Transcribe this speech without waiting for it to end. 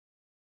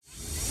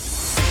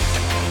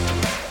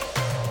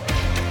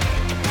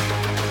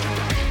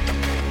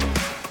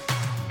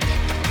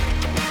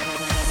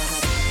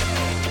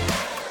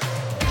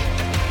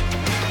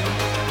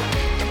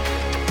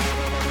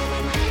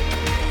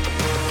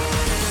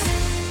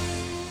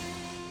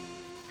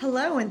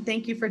Hello, and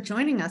thank you for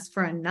joining us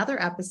for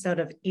another episode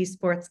of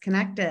Esports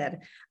Connected.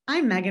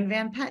 I'm Megan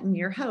Van Petten,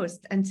 your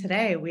host, and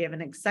today we have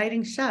an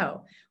exciting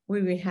show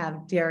where we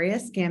have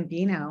Darius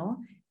Gambino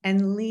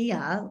and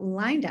Leah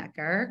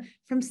Leindecker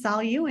from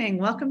Sol Ewing.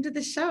 Welcome to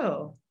the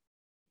show.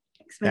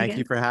 Thanks, Megan. Thank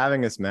you for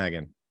having us,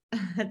 Megan.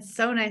 It's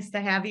so nice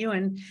to have you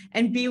and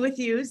be with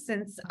you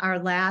since our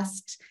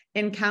last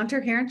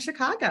encounter here in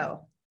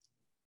Chicago.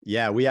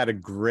 Yeah, we had a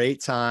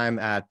great time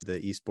at the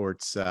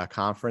esports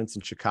conference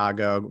in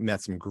Chicago.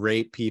 Met some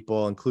great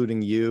people,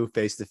 including you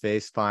face to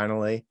face.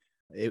 Finally,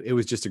 it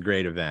was just a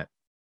great event.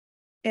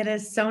 It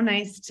is so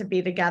nice to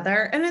be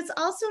together. And it's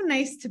also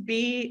nice to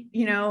be,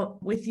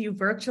 with you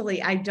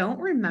virtually. I don't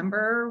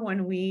remember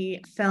when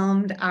we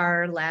filmed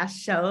our last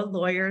show,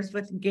 Lawyers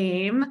with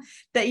Game,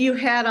 that you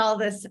had all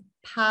this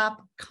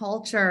pop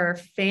culture,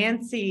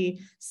 fancy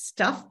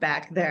stuff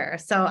back there.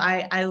 So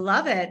I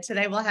love it.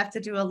 Today we'll have to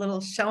do a little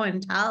show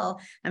and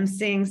tell. I'm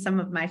seeing some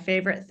of my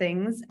favorite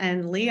things.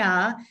 And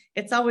Leah,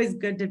 it's always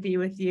good to be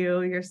with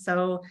you. You're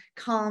so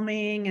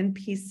calming and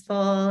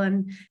peaceful,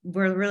 and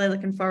we're really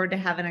looking forward to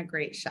having a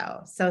great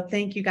show. So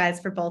thank you guys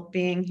for both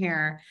being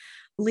here.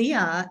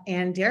 Leah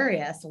and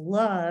Darius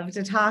love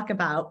to talk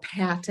about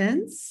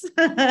patents,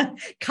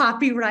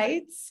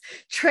 copyrights,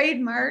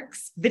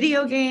 trademarks,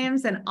 video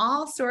games, and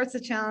all sorts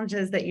of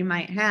challenges that you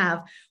might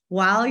have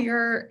while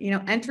you're,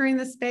 entering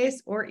the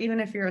space, or even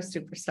if you're a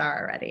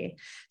superstar already.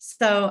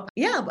 So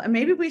yeah,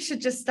 maybe we should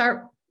just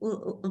start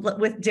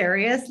with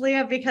Darius,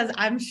 Leah, because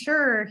I'm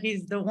sure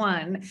he's the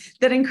one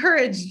that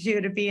encouraged you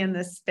to be in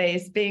this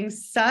space, being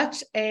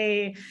such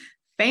a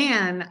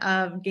fan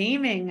of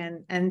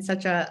gaming and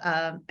such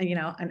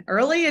an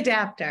early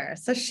adapter.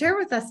 So share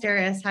with us,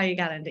 Darius, how you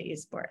got into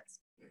esports.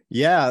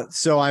 Yeah.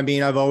 So,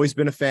 I've always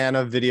been a fan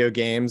of video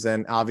games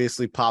and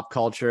obviously pop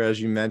culture,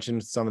 as you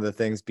mentioned, some of the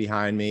things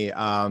behind me.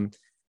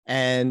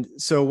 And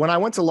so when I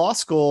went to law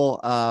school,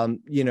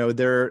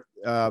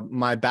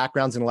 my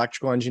background's in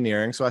electrical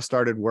engineering. So I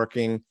started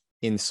working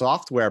in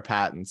software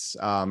patents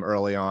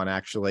early on,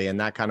 actually. And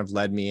that kind of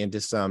led me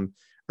into some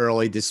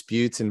early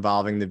disputes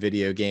involving the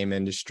video game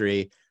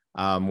industry.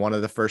 One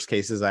of the first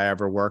cases I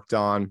ever worked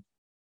on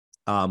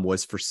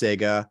was for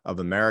Sega of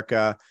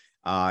America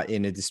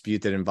in a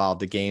dispute that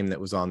involved a game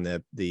that was on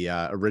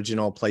the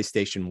original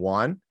PlayStation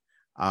 1.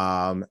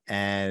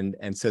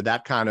 And so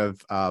that kind of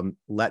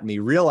let me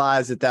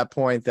realize at that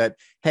point that,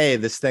 hey,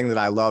 this thing that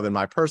I love in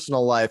my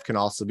personal life can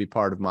also be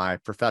part of my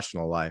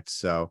professional life.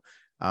 So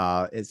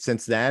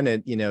since then,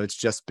 it's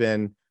just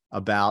been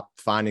about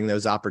finding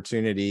those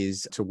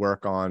opportunities to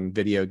work on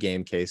video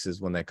game cases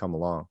when they come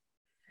along.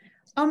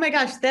 Oh my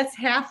gosh, that's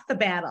half the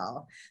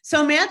battle.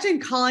 So imagine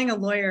calling a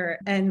lawyer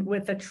and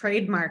with a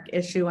trademark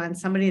issue on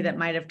somebody that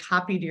might have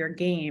copied your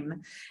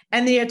game,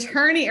 and the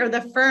attorney or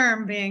the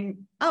firm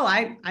being, oh,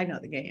 I know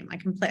the game, I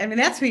can play. I mean,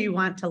 that's who you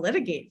want to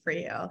litigate for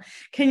you.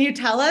 Can you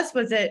tell us,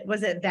 was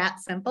it that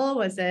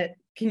simple?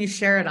 Can you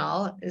share it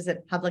all? Is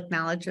it public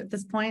knowledge at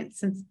this point?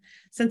 Since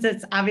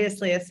it's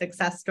obviously a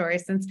success story,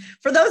 since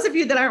for those of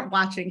you that aren't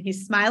watching,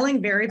 he's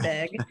smiling very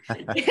big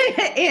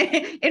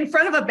in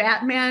front of a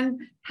Batman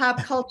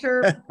pop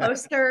culture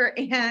poster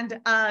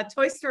and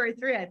Toy Story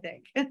 3, I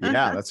think.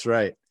 Yeah, that's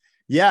right.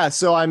 Yeah.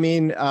 So,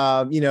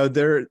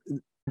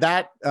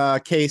 that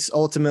case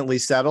ultimately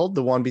settled,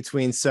 the one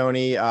between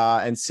Sony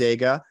and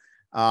Sega.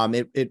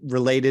 It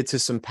related to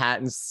some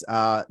patents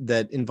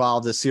that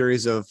involved a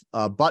series of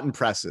button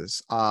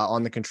presses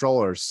on the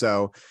controllers.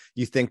 So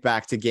you think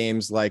back to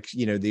games like,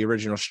 the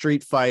original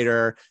Street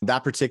Fighter.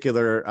 That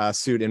particular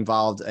suit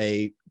involved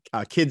a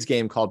kids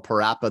game called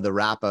Parappa the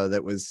Rappa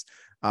that was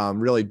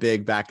really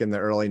big back in the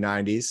early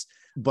 90s.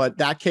 But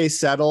that case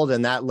settled,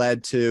 and that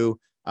led to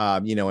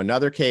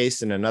another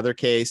case and another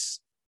case.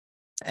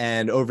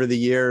 And over the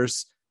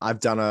years, I've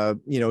done a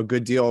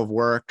good deal of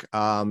work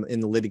in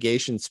the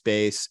litigation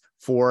space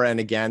for and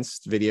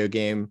against video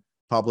game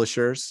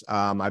publishers.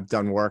 I've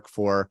done work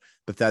for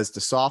Bethesda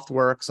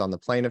Softworks on the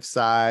plaintiff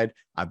side.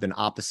 I've been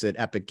opposite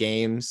Epic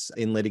Games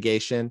in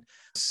litigation.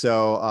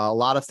 So a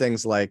lot of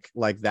things like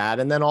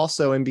that. And then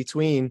also in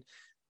between,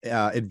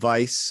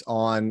 advice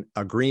on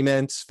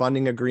agreements,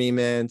 funding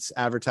agreements,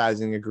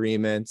 advertising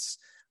agreements,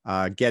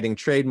 getting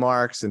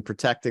trademarks and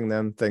protecting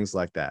them, things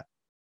like that.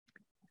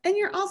 And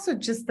you're also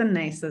just the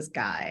nicest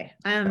guy.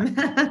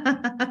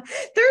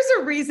 There's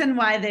a reason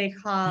why they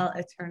call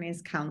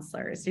attorneys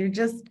counselors. You're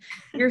just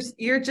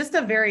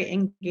a very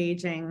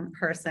engaging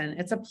person.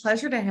 It's a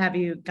pleasure to have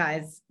you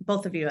guys,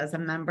 both of you, as a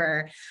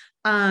member.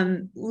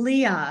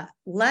 Leah,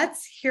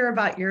 let's hear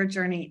about your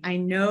journey. I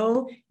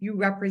know you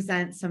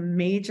represent some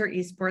major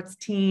esports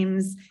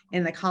teams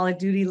in the Call of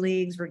Duty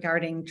leagues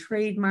regarding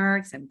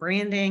trademarks and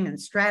branding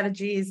and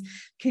strategies.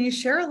 Can you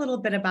share a little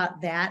bit about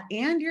that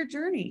and your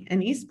journey in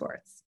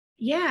esports?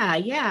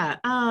 Yeah.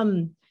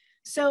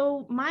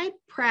 So my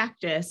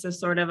practice is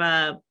sort of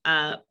a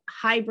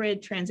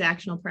hybrid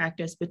transactional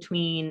practice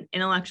between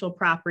intellectual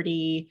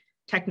property,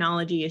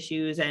 technology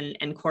issues,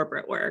 and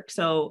corporate work.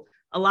 So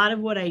a lot of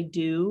what I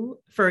do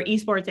for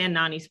esports and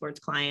non-esports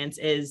clients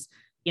is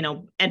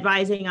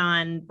advising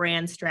on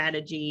brand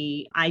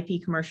strategy,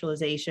 IP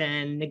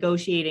commercialization,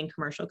 negotiating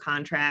commercial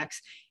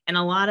contracts. And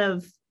a lot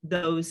of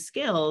those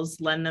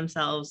skills lend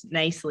themselves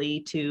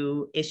nicely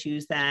to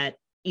issues that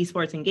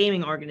esports and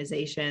gaming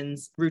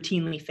organizations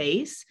routinely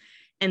face.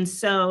 And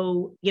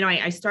so,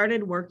 I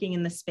started working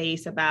in the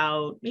space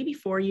about maybe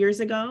 4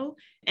 years ago,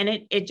 and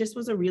it just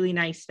was a really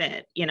nice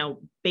fit,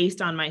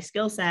 based on my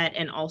skill set.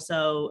 And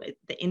also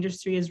the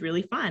industry is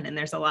really fun and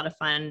there's a lot of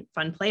fun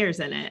players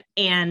in it.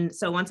 And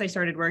so once I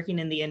started working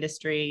in the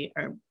industry,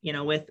 or,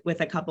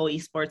 with a couple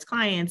esports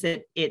clients,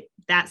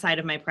 that side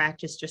of my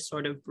practice just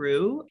sort of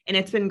grew, and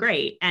it's been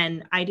great.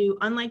 And I do,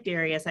 unlike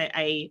Darius,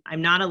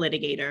 I'm not a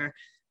litigator,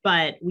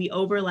 but we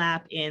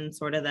overlap in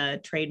sort of the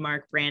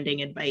trademark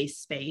branding advice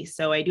space.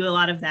 So I do a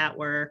lot of that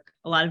work,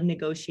 a lot of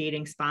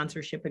negotiating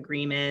sponsorship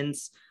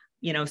agreements,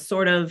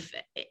 sort of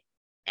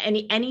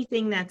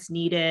anything that's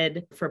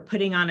needed for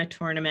putting on a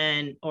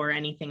tournament or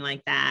anything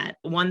like that.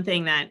 One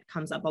thing that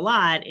comes up a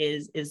lot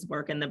is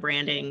work in the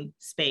branding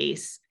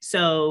space.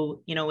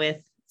 So,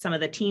 with some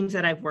of the teams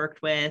that I've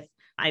worked with,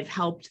 I've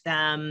helped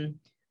them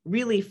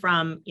really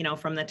from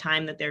the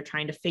time that they're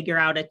trying to figure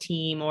out a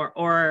team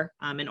or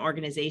an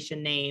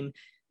organization name,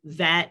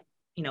 vet,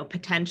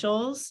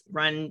 potentials,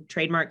 run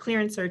trademark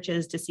clearance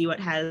searches to see what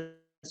has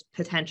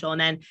potential, and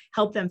then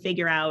help them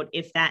figure out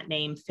if that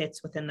name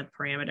fits within the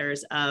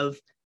parameters of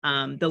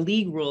the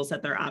league rules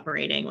that they're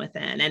operating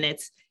within. And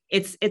it's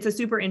a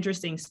super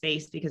interesting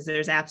space because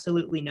there's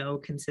absolutely no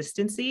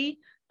consistency.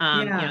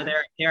 There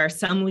are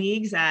some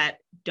leagues that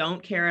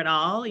don't care at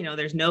all.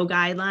 There's no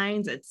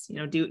guidelines. It's,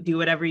 do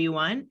whatever you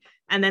want.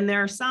 And then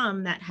there are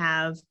some that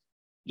have,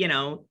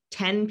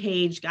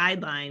 10-page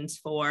guidelines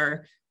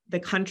for the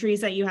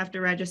countries that you have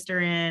to register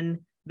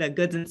in, the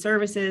goods and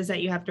services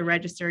that you have to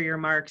register your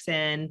marks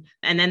in,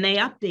 and then they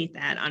update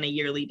that on a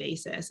yearly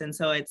basis. And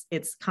so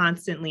it's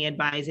constantly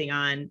advising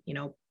on,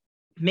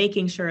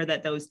 making sure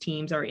that those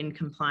teams are in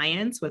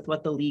compliance with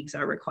what the leagues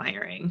are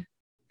requiring.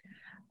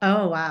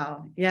 Oh,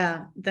 wow.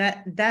 Yeah,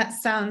 that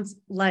sounds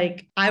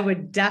like I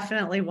would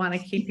definitely want to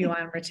keep you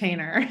on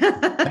retainer.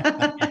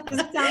 Does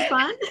it sound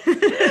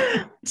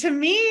fun? To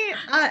me,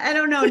 I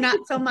don't know,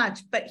 not so much,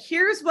 but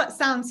here's what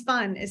sounds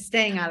fun is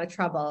staying out of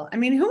trouble. I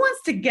mean, who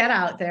wants to get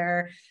out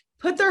there,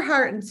 put their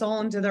heart and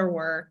soul into their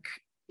work,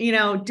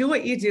 do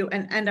what you do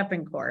and end up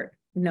in court?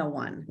 No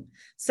one.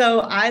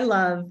 So I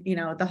love,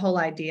 the whole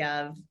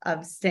idea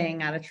of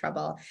staying out of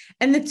trouble.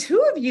 And the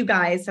two of you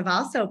guys have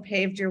also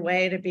paved your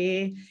way to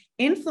be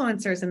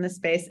influencers in the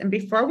space. And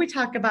before we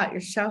talk about your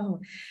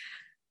show,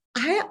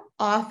 I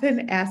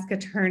often ask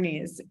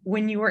attorneys,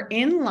 when you were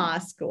in law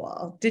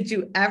school, did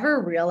you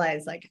ever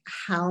realize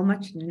how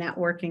much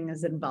networking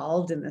is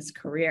involved in this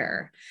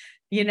career?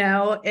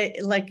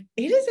 It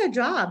is a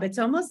job. It's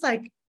almost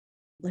like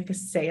a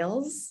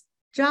sales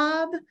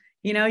job.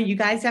 You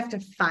guys have to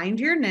find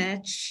your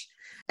niche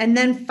and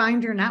then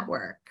find your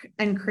network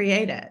and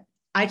create it.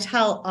 I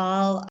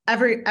tell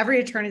every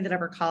attorney that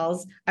ever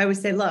calls, I always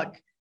say, look,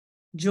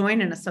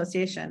 join an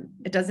association.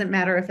 It doesn't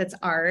matter if it's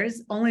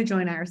ours, only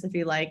join ours if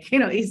you like,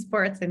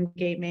 esports and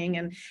gaming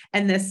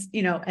and this,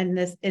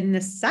 in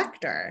this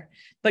sector,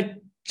 but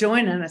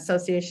join an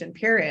association,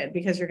 period,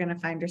 because you're going to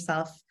find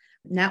yourself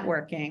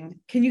networking.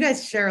 Can you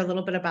guys share a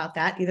little bit about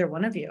that? Either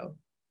one of you.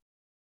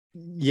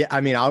 Yeah,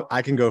 I mean,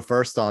 I can go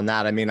first on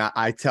that. I mean,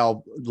 I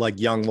tell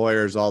young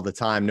lawyers all the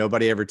time,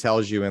 nobody ever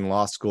tells you in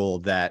law school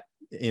that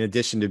in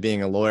addition to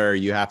being a lawyer,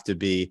 you have to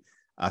be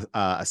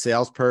a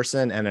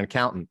salesperson and an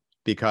accountant,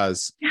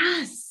 because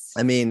yes,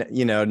 I mean,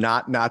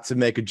 not to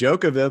make a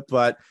joke of it,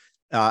 but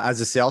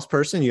as a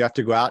salesperson, you have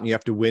to go out and you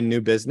have to win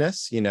new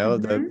business.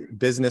 The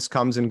business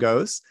comes and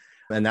goes,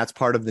 and that's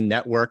part of the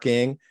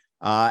networking.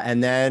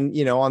 And then,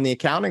 on the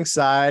accounting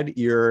side,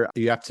 you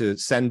have to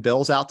send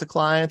bills out to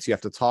clients. You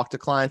have to talk to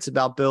clients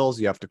about bills.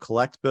 You have to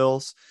collect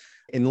bills.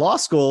 In law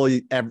school,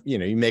 you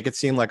make it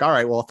seem like, all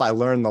right, well, if I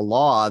learn the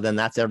law, then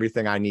that's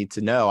everything I need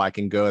to know. I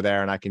can go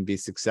there and I can be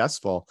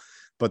successful.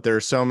 But there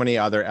are so many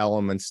other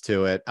elements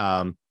to it.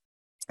 And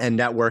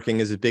networking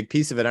is a big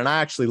piece of it. And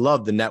I actually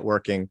love the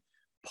networking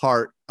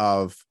part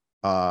of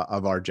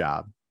our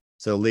job.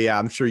 So Leah,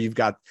 I'm sure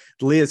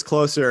Leah's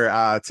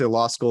closer to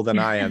law school than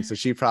I am. So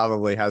she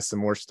probably has some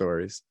more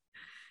stories.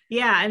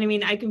 Yeah. And I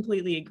mean, I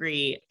completely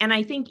agree. And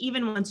I think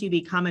even once you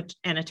become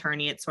an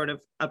attorney, it's sort of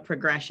a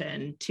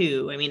progression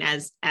too. I mean,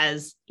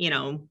 as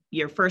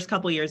your first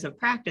couple of years of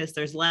practice,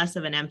 there's less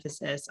of an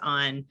emphasis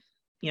on,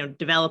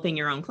 developing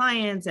your own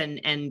clients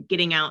and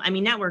getting out. I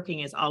mean,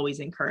 networking is always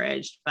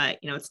encouraged, but,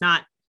 it's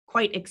not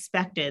quite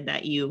expected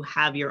that you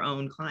have your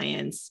own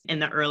clients in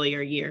the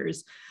earlier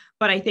years.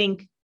 But I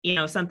think,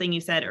 something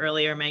you said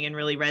earlier, Megan,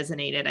 really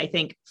resonated. I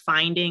think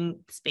finding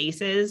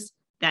spaces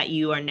that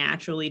you are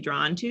naturally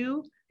drawn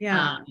to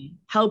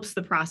helps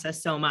the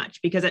process so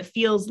much, because it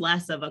feels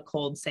less of a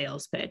cold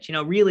sales pitch.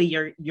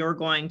 Really you're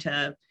going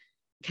to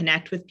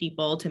connect with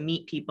people, to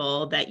meet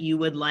people that you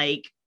would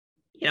like,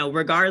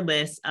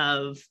 regardless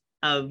of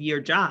your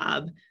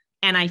job.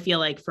 And I feel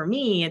like for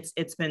me,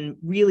 it's been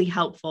really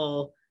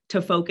helpful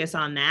to focus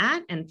on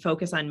that and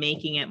focus on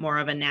making it more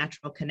of a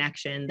natural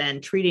connection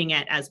than treating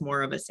it as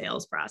more of a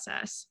sales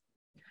process.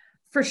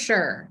 For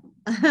sure.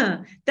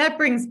 That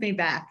brings me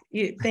back.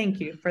 Thank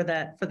you for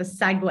the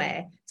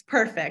segue. It's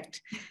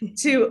perfect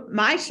to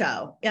my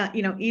show.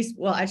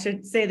 I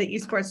should say the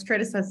Esports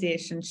Trade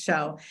Association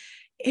show.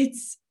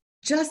 It's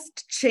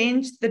just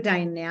changed the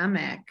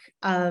dynamic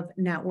of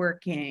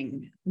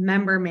networking,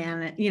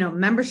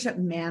 membership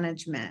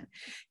management.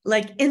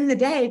 Like in the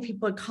day,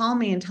 people would call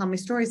me and tell me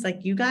stories like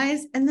you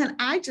guys. And then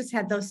I just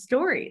had those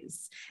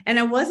stories and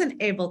I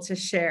wasn't able to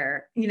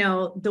share,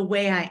 the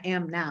way I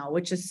am now,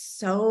 which is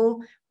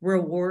so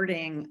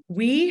rewarding.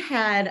 We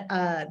had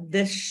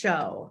this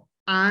show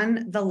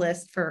on the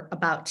list for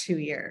about 2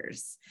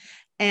 years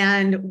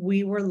and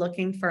we were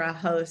looking for a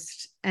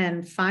host,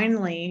 and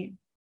finally,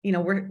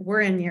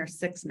 we're in year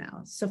 6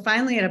 now. So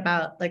finally at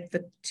about like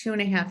the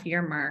 2.5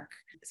 year mark,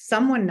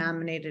 someone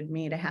nominated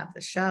me to have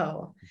the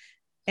show.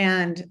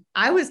 And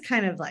I was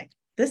kind of like,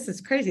 this is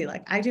crazy.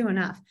 Like I do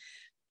enough.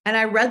 And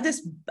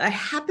I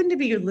happened to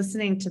be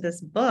listening to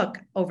this book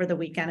over the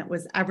weekend. It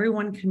was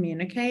Everyone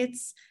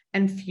Communicates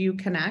and Few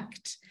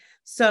Connect.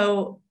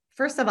 So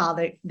first of all,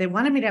 they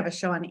wanted me to have a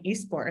show on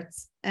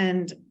esports.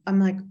 And I'm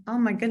like, oh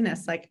my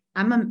goodness, like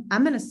I'm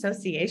an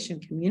association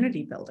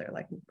community builder.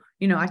 Like,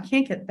 I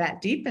can't get that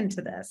deep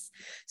into this.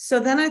 So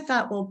then I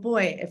thought, well,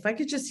 boy, if I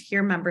could just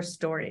hear member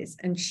stories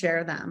and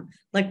share them,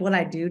 like what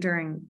I do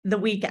during the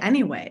week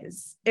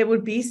anyways, it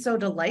would be so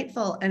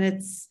delightful. And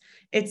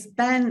it's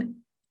been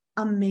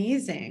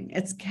amazing.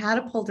 It's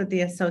catapulted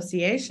the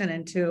association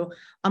into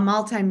a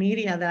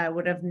multimedia that I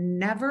would have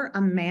never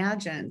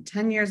imagined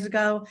 10 years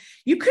ago.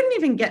 You couldn't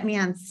even get me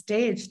on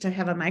stage to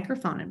have a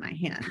microphone in my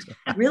hand.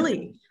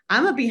 Really,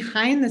 I'm a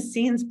behind the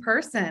scenes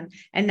person.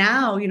 And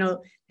now,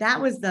 that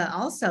was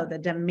also the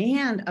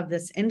demand of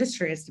this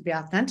industry is to be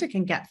authentic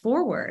and get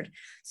forward.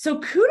 So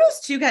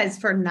kudos to you guys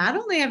for not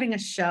only having a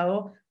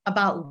show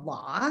about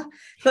law,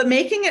 but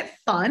making it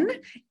fun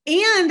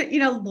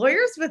and,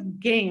 Lawyers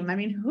with Game. I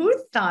mean, who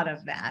thought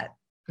of that?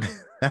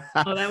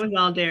 Oh, that was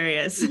all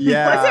Darius.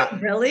 Yeah. Was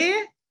it really?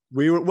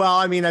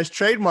 As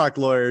trademark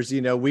lawyers,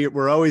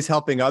 we're always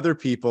helping other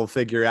people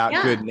figure out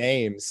good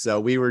names. So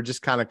we were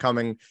just kind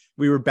of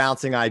we were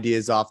bouncing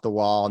ideas off the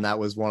wall. And that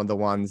was one of the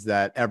ones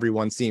that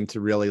everyone seemed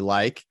to really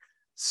like.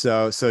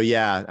 So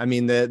yeah, I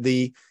mean,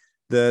 the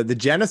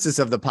genesis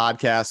of the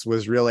podcast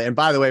was really, and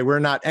by the way, we're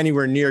not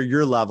anywhere near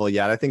your level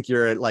yet. I think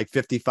you're at like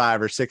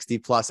 55 or 60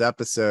 plus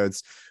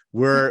episodes.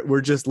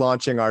 We're just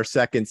launching our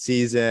second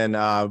season.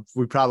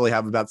 We probably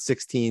have about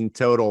 16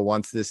 total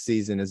once this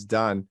season is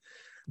done.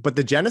 But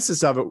the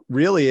genesis of it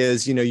really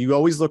is, you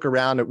always look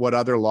around at what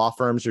other law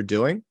firms are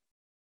doing.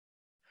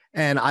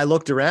 And I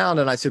looked around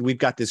and I said, we've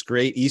got this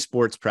great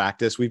esports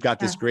practice. We've got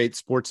this great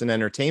sports and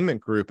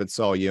entertainment group at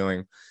Saul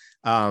Ewing.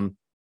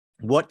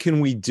 What can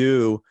we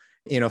do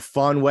in a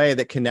fun way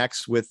that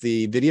connects with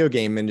the video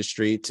game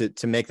industry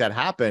to make that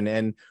happen?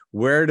 And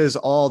where does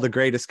all the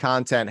greatest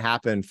content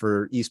happen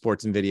for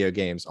esports and video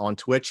games? On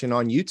Twitch and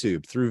on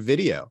YouTube through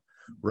video,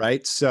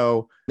 right?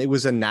 So it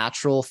was a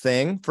natural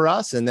thing for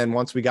us. And then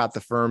once we got the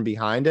firm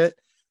behind it,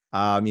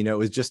 it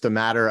was just a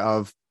matter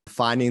of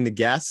finding the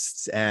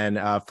guests and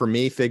for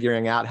me,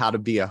 figuring out how to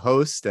be a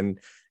host and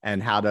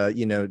how to,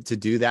 to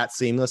do that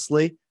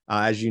seamlessly.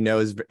 As you know,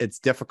 it's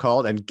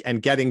difficult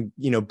and getting,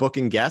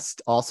 booking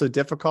guests also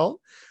difficult,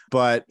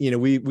 but,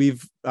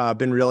 we've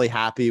been really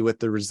happy with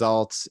the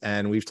results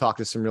and we've talked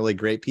to some really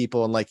great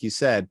people. And like you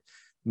said,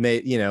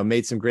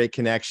 made some great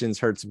connections,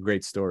 heard some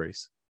great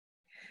stories.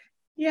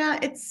 Yeah,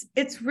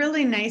 it's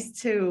really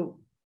nice to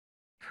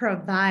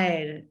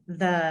provide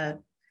the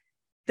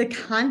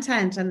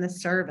content and the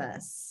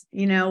service.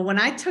 When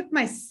I took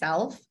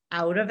myself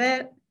out of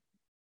it,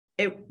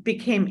 it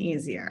became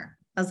easier.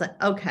 I was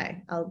like,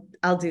 okay,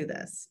 I'll do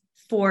this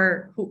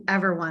for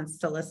whoever wants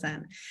to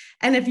listen.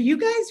 And if you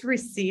guys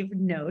receive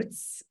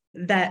notes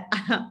that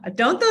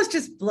don't those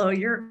just blow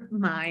your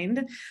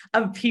mind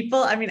of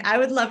people? I mean, I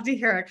would love to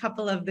hear a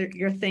couple of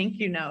your thank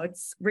you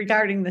notes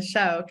regarding the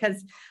show,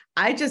 because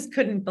I just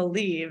couldn't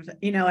believe,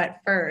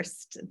 at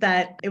first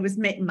that it was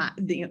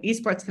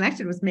Esports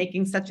Connected was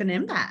making such an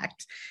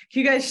impact.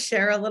 Can you guys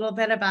share a little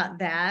bit about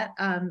that?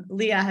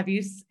 Leah, we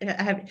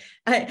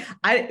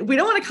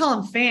don't want to call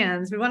them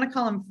fans. We want to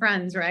call them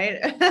friends, right?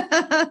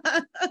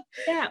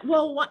 Yeah.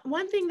 Well,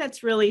 one thing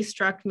that's really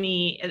struck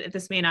me,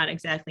 this may not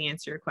exactly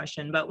answer your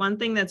question, but one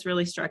thing that's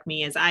really struck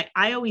me is I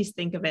always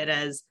think of it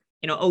as,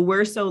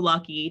 we're so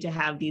lucky to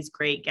have these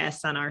great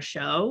guests on our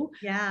show.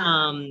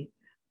 Yeah.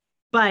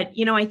 But,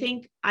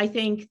 I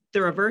think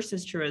the reverse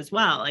is true as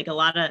well. Like a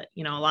lot of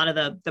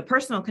the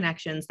personal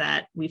connections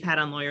that we've had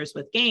on Lawyers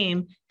with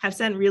Game have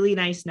sent really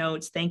nice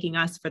notes thanking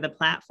us for the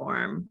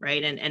platform,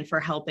 right? And for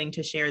helping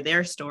to share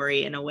their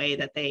story in a way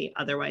that they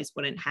otherwise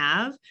wouldn't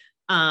have.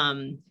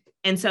 And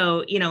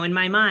so, in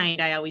my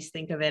mind, I always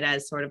think of it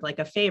as sort of like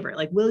a favor,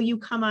 like, will you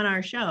come on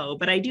our show?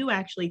 But I do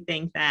actually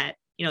think that,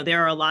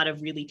 there are a lot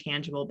of really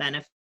tangible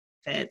benefits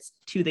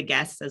to the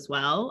guests as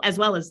well as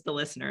the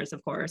listeners,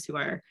 of course, who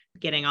are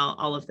getting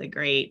all of the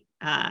great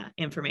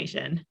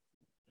information.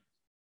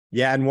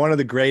 Yeah, and one of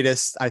the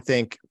greatest, I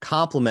think,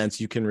 compliments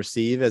you can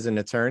receive as an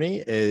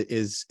attorney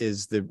is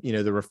the, you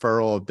know, the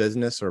referral of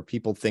business or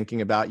people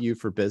thinking about you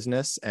for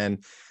business.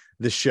 And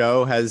the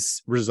show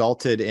has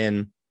resulted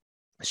in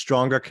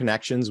stronger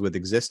connections with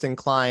existing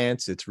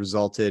clients. It's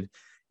resulted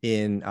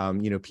in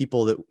you know,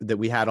 people that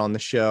we had on the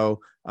show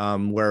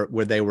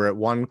where they were at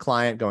one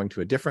client going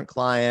to a different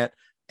client.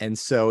 And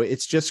so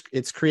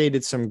it's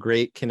created some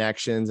great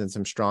connections and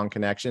some strong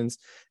connections.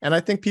 And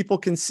I think people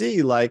can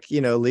see, like,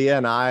 you know, Leah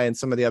and I and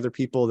some of the other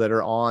people that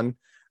are on,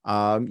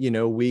 you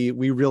know, we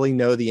really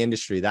know the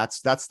industry. That's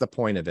the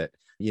point of it,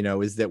 you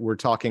know, is that we're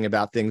talking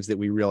about things that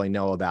we really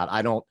know about.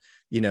 I don't,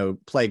 you know,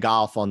 play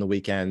golf on the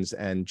weekends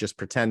and just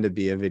pretend to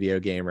be a video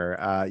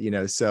gamer, you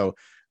know, so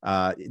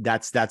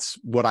that's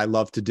what I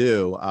love to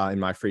do in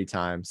my free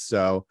time.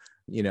 So,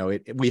 you know,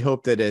 we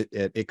hope that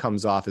it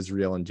comes off as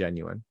real and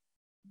genuine.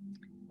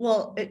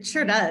 Well, it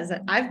sure does.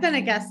 I've been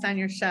a guest on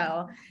your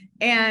show,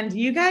 and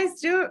you guys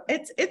do,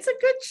 it's a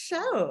good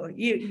show.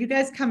 You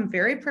guys come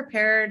very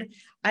prepared.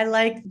 I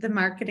like the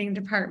marketing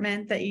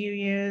department that you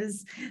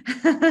use.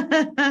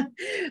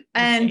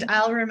 And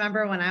I'll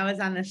remember when I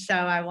was on the show,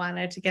 I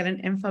wanted to get an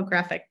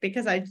infographic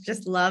because I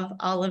just love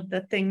all of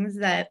the things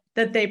that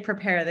they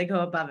prepare. They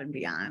go above and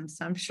beyond.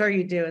 So I'm sure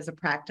you do as a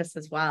practice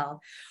as well.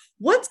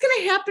 What's going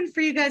to happen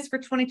for you guys for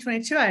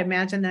 2022? I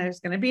imagine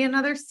there's going to be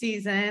another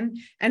season.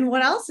 And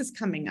what else is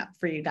coming up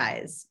for you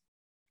guys?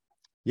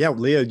 Yeah,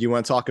 Leah, do you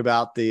want to talk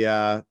about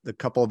the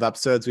couple of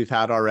episodes we've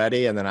had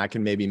already, and then I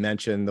can maybe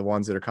mention the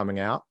ones that are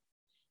coming out?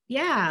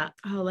 Yeah.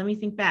 Oh, let me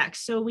think back.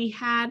 So we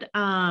had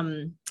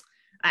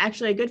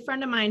actually a good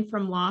friend of mine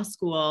from law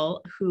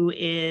school who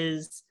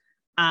is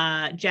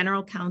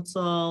general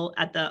counsel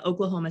at the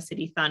Oklahoma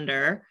City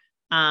Thunder.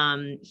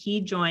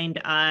 He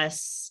joined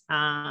us.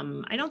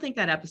 I don't think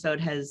that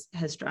episode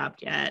has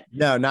dropped yet.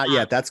 No, not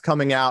yet. That's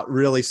coming out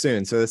really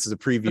soon. So this is a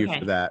preview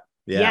for that.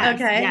 Yeah. Yes,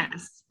 okay.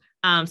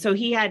 Yes. So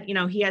he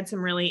had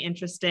some really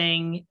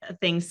interesting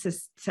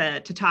things to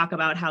talk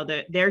about how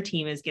their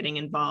team is getting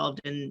involved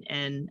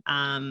in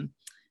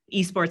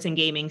esports and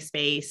gaming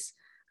space.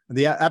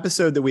 The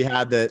episode that we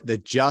had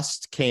that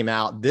just came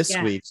out this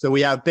week. So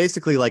we have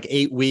basically like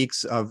 8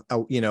 weeks of,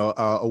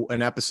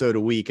 an episode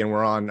a week, and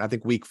we're on, I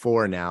think, week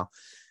 4 now.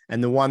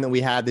 And the one that we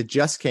had that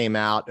just came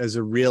out is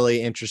a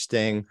really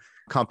interesting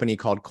company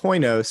called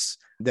Koinos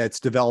that's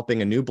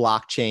developing a new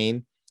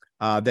blockchain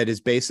that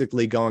is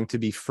basically going to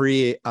be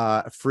free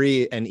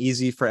and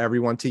easy for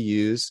everyone to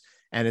use.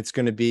 And it's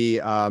going to be,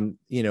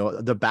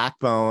 the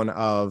backbone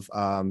of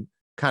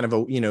kind of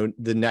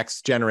the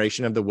next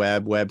generation of the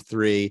Web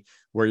 3,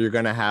 where you're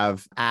going to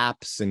have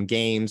apps and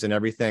games and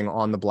everything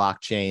on the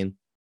blockchain.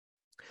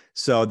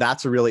 So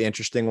that's a really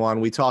interesting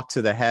one. We talked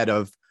to the head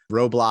of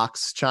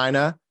Roblox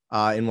China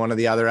in one of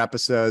the other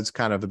episodes,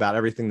 kind of about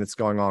everything that's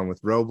going on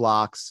with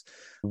Roblox.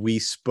 We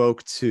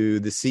spoke to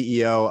the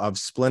CEO of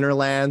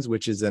Splinterlands,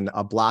 which is a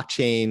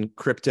blockchain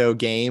crypto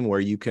game where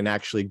you can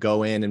actually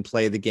go in and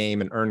play the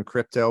game and earn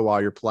crypto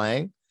while you're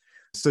playing.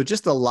 So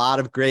just a lot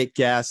of great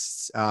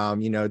guests,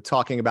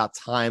 talking about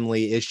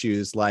timely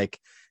issues like,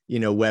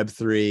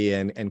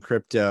 Web3 and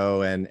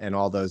crypto and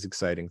all those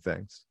exciting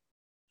things.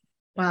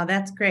 Wow,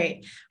 that's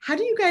great. How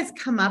do you guys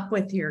come up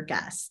with your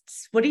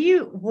guests? How do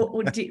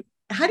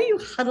you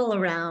huddle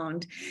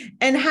around?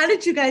 And how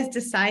did you guys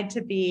decide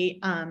to be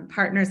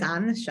partners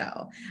on the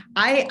show?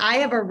 I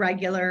have a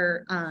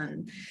regular,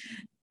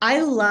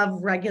 I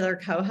love regular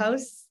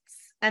co-hosts.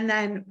 And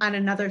then on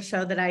another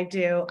show that I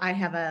do, I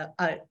have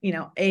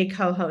a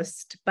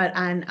co-host, but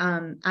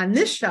on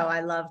this show,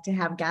 I love to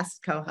have guest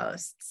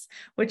co-hosts,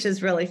 which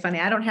is really funny.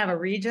 I don't have a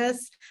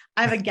Regis.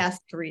 I have a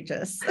guest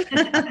Regis.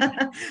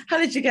 How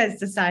did you guys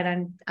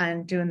decide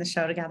on doing the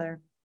show together?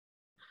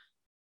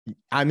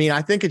 I mean,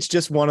 I think it's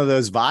just one of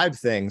those vibe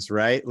things,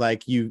 right?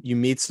 Like you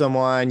meet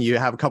someone, you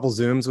have a couple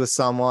Zooms with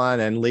someone,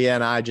 and Leah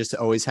and I just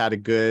always had a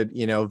good,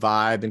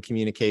 vibe and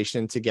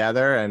communication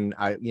together. And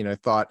I,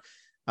 thought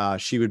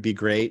she would be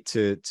great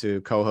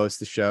to co-host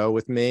the show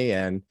with me.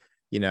 And,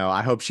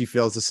 I hope she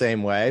feels the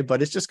same way,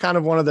 but it's just kind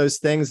of one of those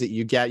things that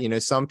you get,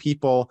 some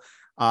people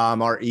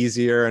are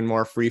easier and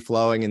more free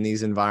flowing in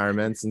these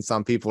environments. And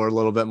some people are a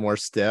little bit more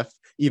stiff,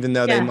 even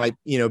though they might,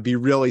 be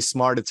really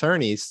smart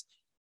attorneys.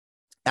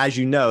 As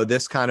you know,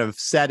 this kind of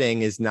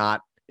setting is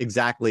not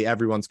exactly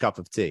everyone's cup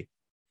of tea.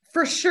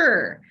 For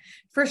sure.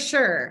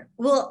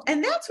 Well,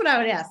 and that's what I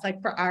would ask,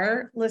 like, for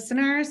our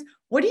listeners,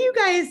 what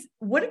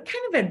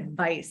kind of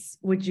advice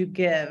would you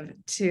give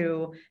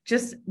to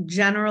just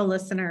general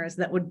listeners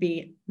that would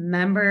be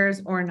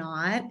members or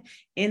not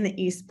in the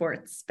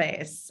esports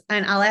space?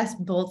 And I'll ask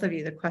both of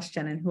you the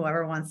question, and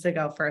whoever wants to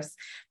go first.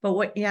 But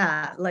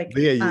Leah,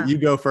 you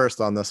go first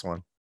on this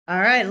one. All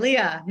right,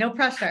 Leah, no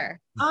pressure.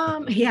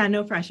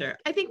 No pressure.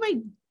 I think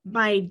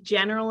my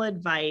general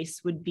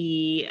advice would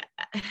be,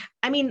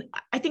 I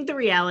think the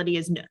reality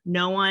is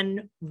no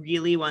one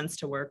really wants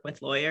to work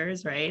with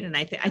lawyers, right? And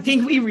I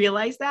think we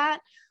realize that,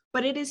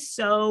 but it is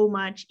so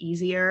much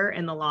easier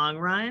in the long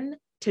run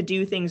to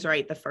do things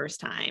right the first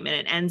time. And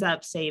it ends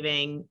up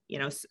saving,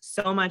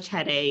 so much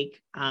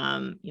headache,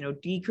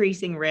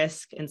 decreasing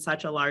risk in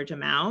such a large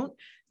amount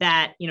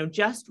that,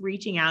 just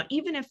reaching out,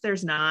 even if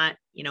there's not,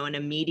 an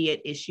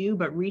immediate issue,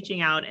 but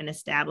reaching out and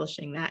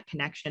establishing that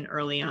connection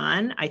early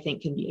on, I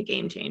think can be a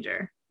game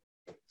changer.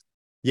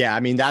 Yeah, I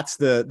mean, that's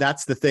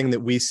the thing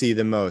that we see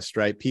the most,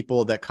 right?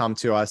 People that come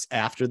to us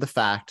after the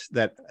fact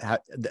that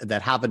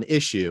have an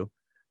issue,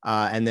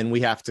 and then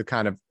we have to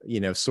kind of,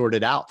 sort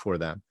it out for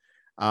them.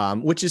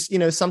 Which is,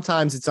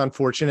 sometimes it's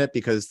unfortunate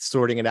because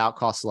sorting it out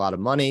costs a lot of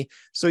money.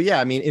 So yeah,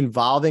 I mean,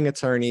 involving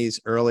attorneys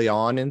early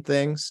on in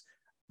things,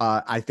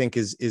 I think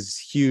is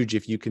huge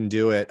if you can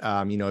do it.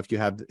 If you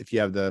have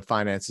the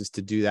finances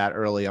to do that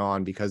early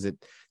on, because it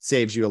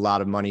saves you a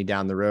lot of money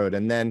down the road.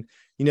 And then,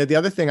 the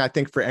other thing I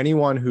think for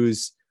anyone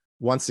who's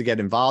wants to get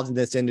involved in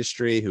this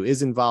industry, who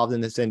is involved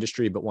in this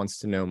industry, but wants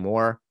to know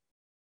more,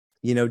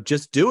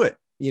 just do it,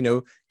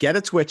 get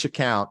a Twitch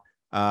account.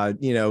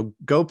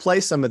 Go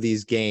play some of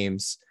these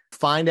games,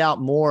 find out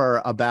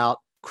more about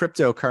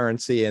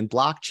cryptocurrency and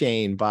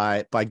blockchain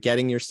by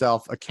getting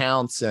yourself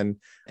accounts and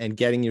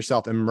getting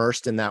yourself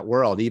immersed in that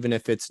world, even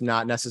if it's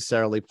not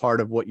necessarily part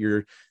of what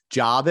your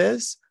job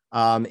is.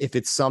 If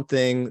it's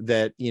something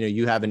that,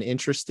 you have an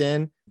interest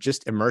in,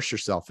 just immerse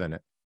yourself in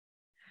it.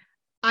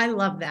 I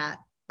love that.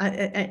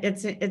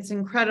 It's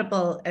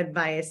incredible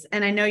advice.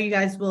 And I know you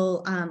guys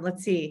will,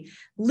 let's see,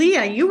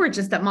 Leah, you were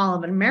just at Mall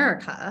of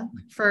America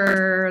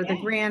for the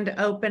grand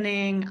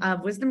opening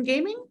of Wisdom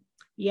Gaming.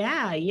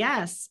 Yeah.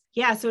 Yes.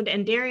 Yeah. So,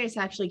 and Darius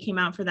actually came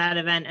out for that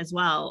event as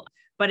well,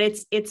 but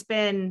it's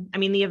been, I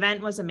mean, the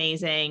event was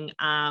amazing.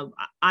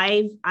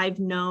 I've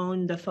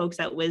known the folks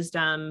at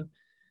Wisdom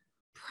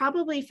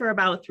probably for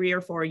about 3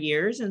 or 4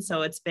 years. And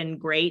so it's been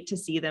great to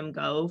see them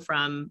go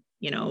from,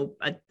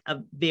 a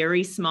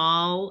very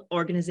small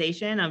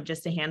organization of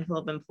just a handful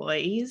of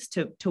employees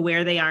to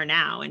where they are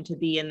now, and to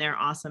be in their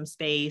awesome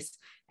space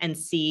and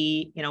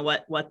see,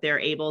 what they're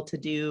able to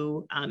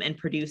do and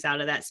produce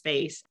out of that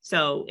space.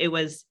 So it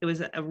was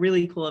a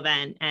really cool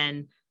event,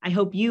 and I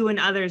hope you and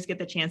others get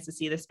the chance to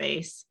see the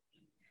space.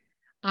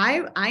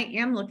 I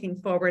am looking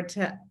forward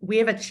to, we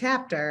have a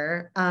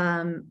chapter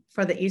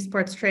for the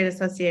Esports Trade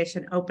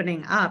Association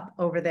opening up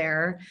over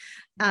there.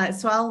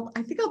 So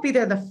I think I'll be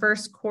there the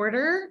first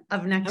quarter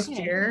of next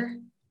year.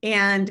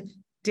 And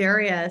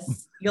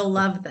Darius, you'll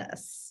love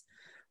this.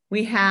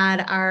 We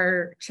had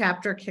our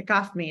chapter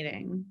kickoff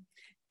meeting,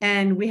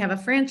 and we have a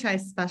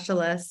franchise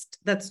specialist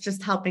that's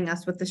just helping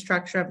us with the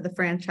structure of the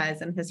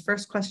franchise. And his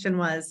first question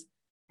was,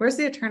 where's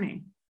the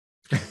attorney?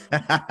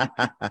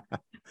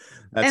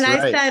 And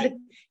I said,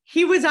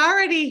 he was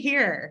already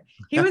here.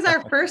 He was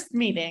our first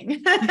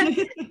meeting,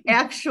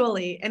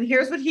 actually. And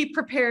here's what he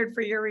prepared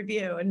for your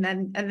review. And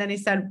then he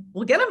said,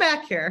 we'll get him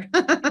back here.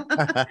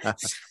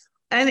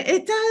 And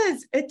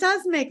it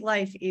does make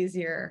life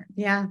easier.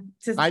 Yeah.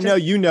 I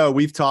know,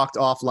 we've talked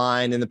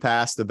offline in the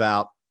past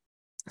about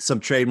some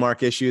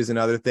trademark issues and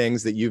other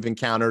things that you've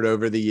encountered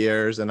over the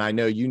years. And I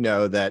know,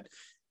 that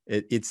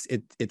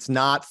it's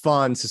not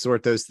fun to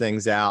sort those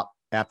things out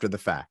after the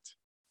fact.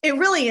 It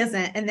really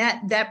isn't. And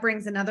that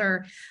brings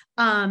another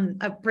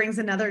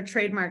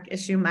trademark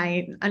issue.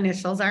 My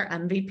initials are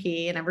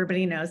MVP, and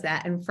everybody knows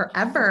that. And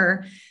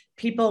forever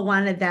people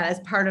wanted that as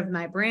part of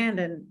my brand.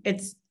 And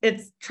it's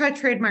try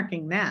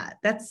trademarking that.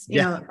 That's,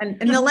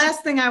 and the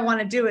last thing I want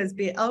to do is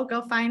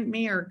go find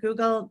me or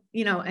Google,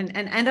 and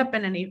end up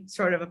in any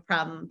sort of a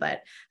problem.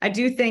 But I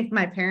do thank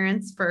my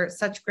parents for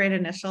such great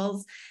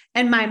initials.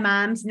 And my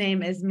mom's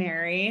name is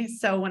Mary.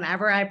 So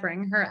whenever I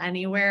bring her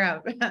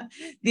anywhere,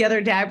 the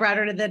other day I brought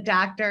her to the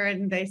doctor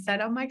and they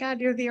said, oh my God,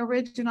 you're the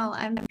original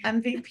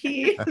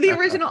MVP, the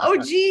original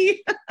OG.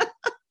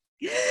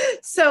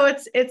 So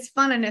it's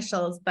fun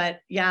initials, but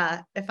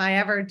yeah, if I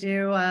ever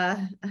do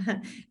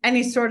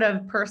any sort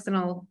of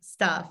personal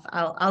stuff,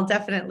 I'll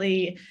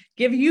definitely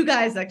give you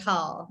guys a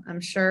call. I'm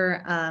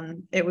sure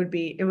it would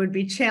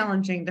be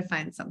challenging to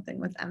find something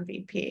with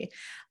MVP.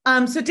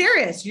 So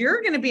Darius,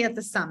 you're going to be at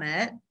the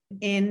summit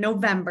in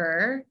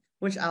November,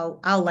 which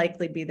I'll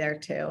likely be there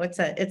too.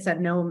 It's a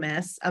no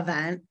miss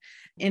event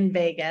in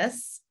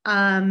Vegas.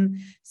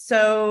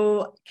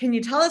 So can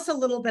you tell us a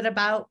little bit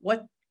about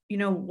what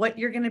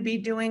you're going to be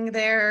doing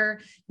there,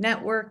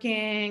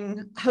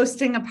 networking,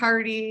 hosting a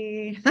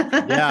party?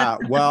 Yeah,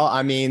 well,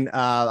 I mean,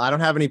 I don't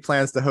have any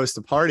plans to host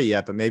a party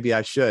yet, but maybe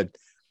I should.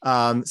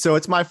 So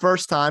it's my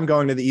first time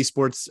going to the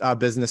Esports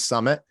Business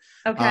Summit.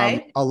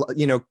 Okay.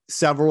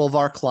 Several of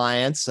our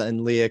clients,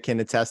 and Leah can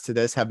attest to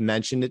this, have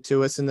mentioned it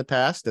to us in the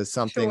past as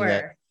something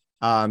that,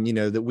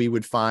 that we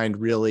would find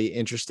really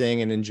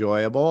interesting and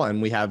enjoyable.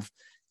 And we have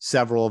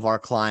several of our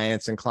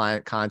clients and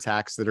client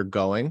contacts that are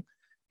going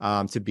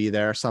to be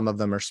there. Some of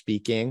them are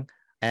speaking.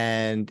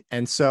 And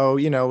so,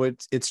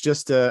 it's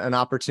just an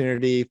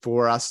opportunity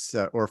for us,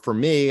 or for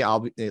me,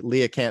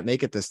 Leah can't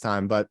make it this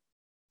time, but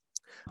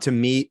to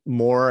meet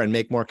more and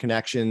make more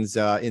connections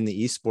in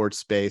the esports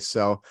space.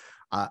 So,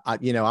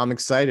 I'm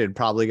excited,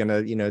 probably going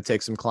to,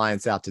 take some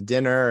clients out to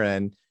dinner,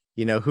 and,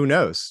 who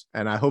knows?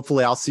 And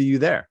hopefully I'll see you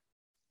there.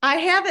 I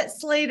have it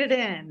slated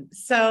in,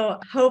 so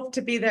hope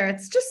to be there.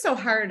 It's just so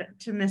hard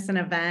to miss an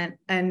event,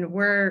 and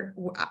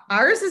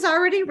ours is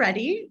already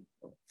ready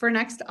for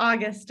next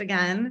August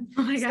again.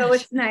 Oh my So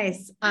gosh. it's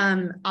nice.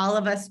 All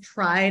of us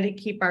try to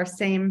keep our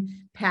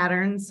same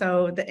pattern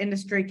so the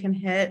industry can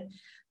hit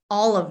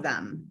all of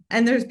them.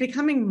 And there's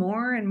becoming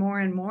more and more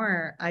and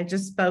more. I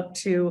just spoke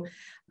to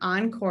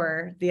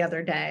Encore the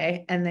other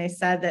day, and they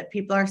said that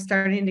people are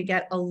starting to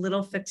get a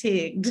little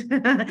fatigued.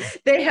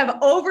 They have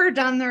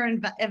overdone their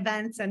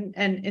events and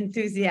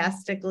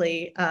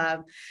enthusiastically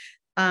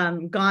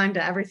gone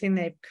to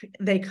everything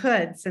they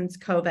could since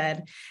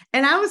COVID.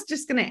 And I was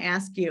just going to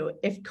ask you,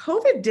 if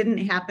COVID didn't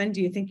happen,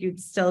 do you think you'd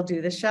still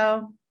do the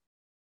show?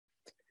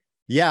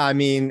 Yeah, I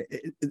mean,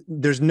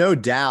 there's no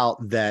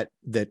doubt that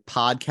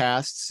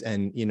podcasts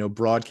and,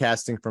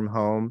 broadcasting from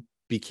home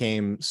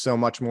became so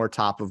much more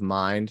top of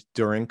mind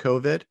during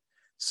COVID.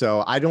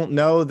 So I don't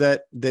know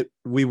that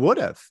we would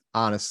have,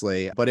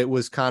 honestly, but it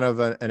was kind of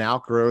an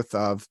outgrowth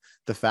of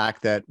the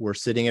fact that we're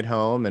sitting at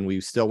home and we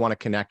still want to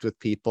connect with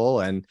people.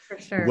 And For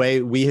sure. the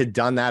way we had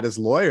done that as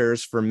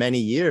lawyers for many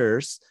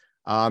years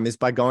is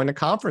by going to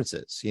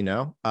conferences, and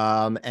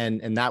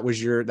that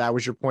was your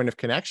point of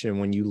connection.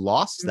 When you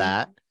lost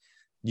that,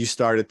 you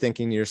started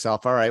thinking to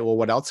yourself, all right, well,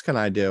 what else can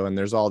I do? And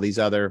there's all these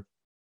other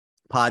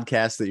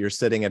podcasts that you're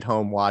sitting at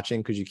home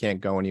watching because you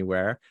can't go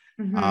anywhere.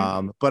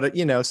 But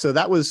so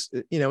that was,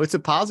 it's a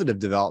positive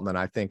development,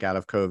 I think, out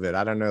of COVID.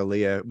 I don't know,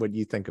 Leah, what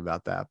you think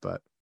about that,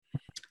 but.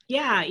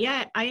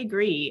 Yeah, I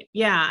agree.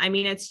 Yeah, I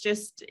mean, it's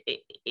just,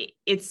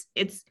 it's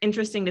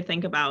interesting to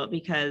think about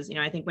because,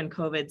 I think when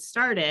COVID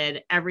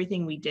started,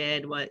 everything we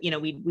did was,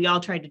 we all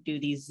tried to do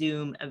these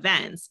Zoom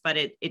events, but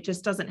it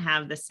just doesn't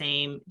have the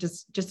same,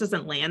 just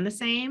doesn't land the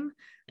same.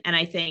 And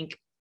I think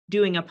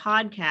doing a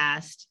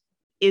podcast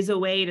is a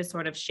way to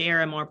sort of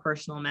share a more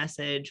personal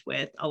message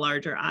with a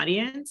larger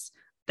audience.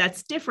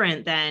 That's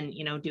different than,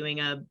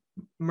 doing a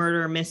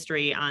murder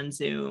mystery on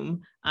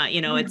Zoom.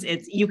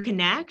 It's you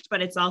connect,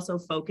 but it's also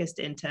focused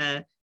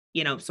into,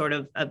 sort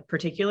of a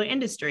particular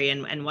industry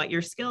and what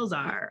your skills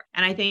are.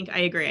 And I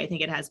agree. I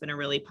think it has been a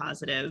really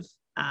positive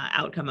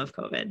outcome of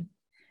COVID.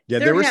 Yeah,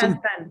 there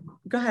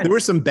were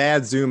some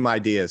bad Zoom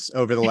ideas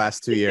over the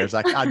last 2 years.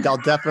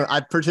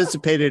 I've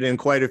participated in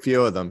quite a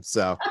few of them.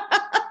 So.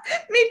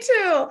 Me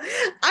too.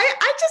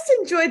 I just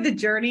enjoyed the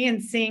journey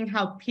and seeing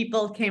how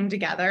people came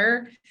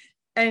together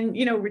and,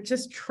 we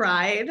just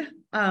tried.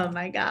 Oh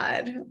my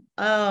God.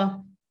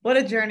 Oh, what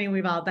a journey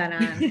we've all been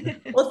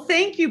on. Well,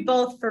 thank you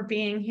both for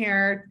being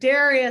here.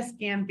 Darius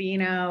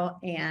Gambino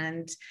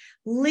and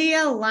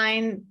Leah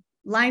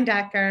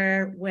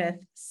Leindecker with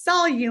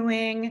Saul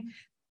Ewing.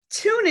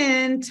 Tune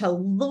in to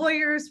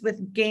Lawyers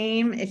with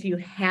Game if you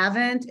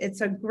haven't. It's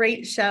a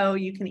great show.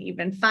 You can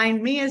even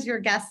find me as your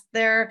guest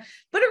there,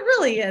 but it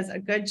really is a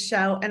good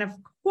show. And of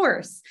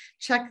course,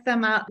 check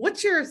them out.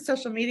 What's your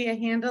social media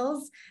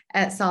handles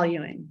at Saul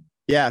Ewing?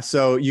 Yeah,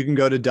 so you can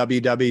go to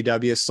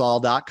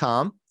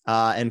www.saul.com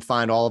and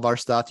find all of our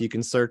stuff. You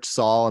can search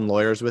Saul and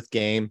Lawyers with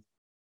Game.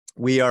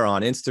 We are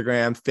on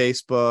Instagram,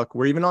 Facebook.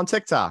 We're even on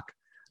TikTok.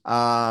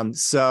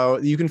 So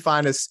you can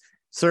find us.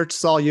 Search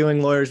Saul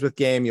Ewing Lawyers with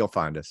Game. You'll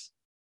find us.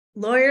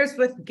 Lawyers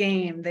with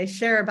Game. They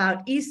share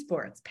about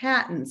esports,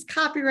 patents,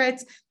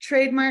 copyrights,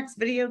 trademarks,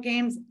 video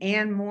games,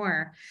 and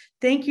more.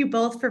 Thank you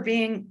both for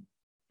being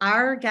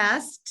our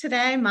guest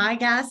today, my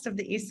guest of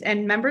the East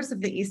and members of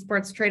the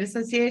Esports Trade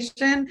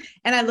Association.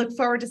 And I look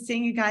forward to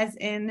seeing you guys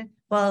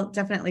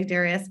definitely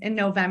Darius in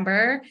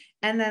November.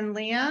 And then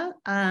Leah,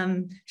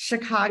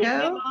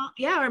 Chicago.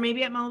 Or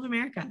maybe at Mall of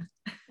America.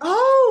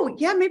 Oh,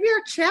 yeah, maybe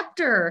our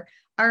chapter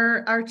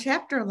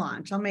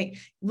launch. I'll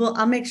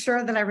make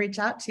sure that I reach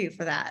out to you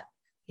for that.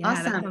 Yeah,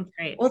 awesome. That sounds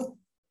great. Well,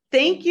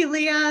 thank you,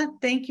 Leah.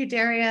 Thank you,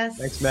 Darius.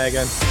 Thanks,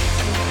 Megan.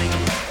 Thanks,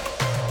 Megan.